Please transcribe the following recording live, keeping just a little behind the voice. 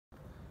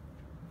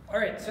All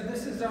right, so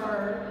this is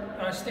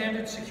our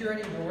standard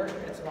security door.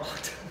 It's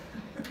locked.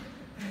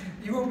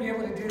 You won't be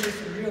able to do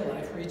this in real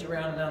life, reach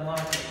around and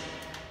unlock it.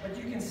 But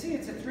you can see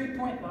it's a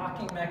 3-point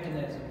locking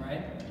mechanism,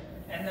 right?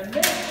 And the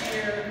mesh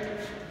here,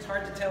 it's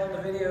hard to tell in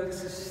the video,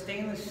 this is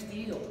stainless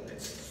steel.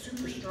 It's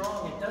super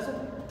strong. It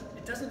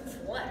doesn't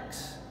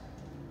flex.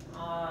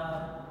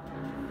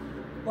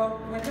 Well,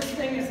 when this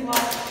thing is locked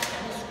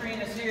and the screen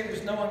is here,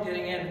 there's no one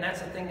getting in, and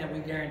that's the thing that we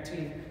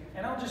guarantee.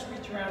 And I'll just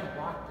reach around and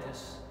lock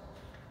this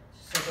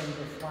so it doesn't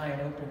go flying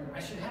open. I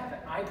should have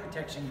eye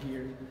protection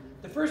gear.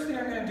 The first thing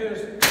I'm going to do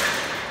is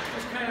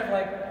just kind of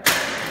like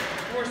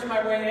force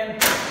my way in.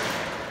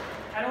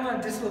 I don't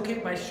want to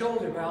dislocate my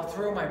shoulder, but I'll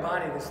throw my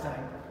body this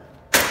time.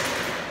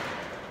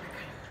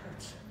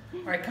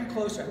 All right, come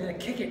closer. I'm going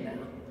to kick it now.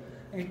 I'm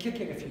going to kick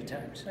it a few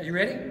times. Are you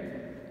ready?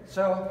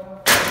 So, 1,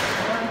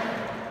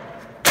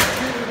 2, 3,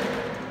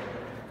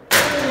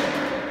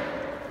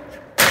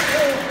 4,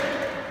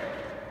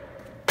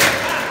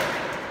 5,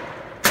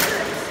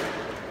 6,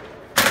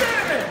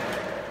 7.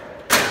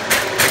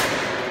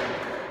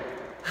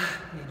 I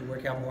need to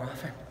work out more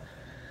often.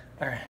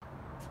 All right.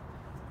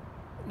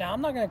 Now,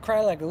 I'm not going to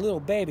cry like a little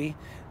baby,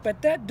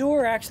 but that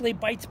door actually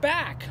bites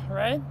back,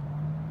 right?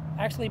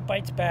 Actually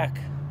bites back.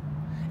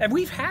 And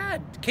we've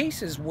had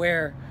cases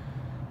where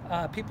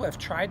people have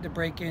tried to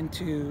break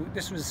into,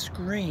 this was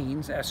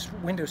screens, as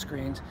window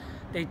screens.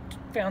 They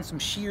found some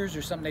shears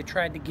or something, they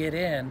tried to get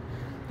in.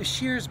 The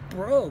shears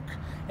broke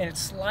and it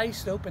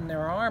sliced open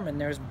their arm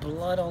and there's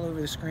blood all over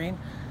the screen.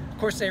 Of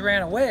course, they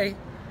ran away,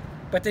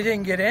 but they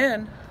didn't get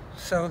in.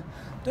 So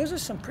those are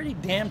some pretty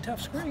damn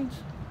tough screens.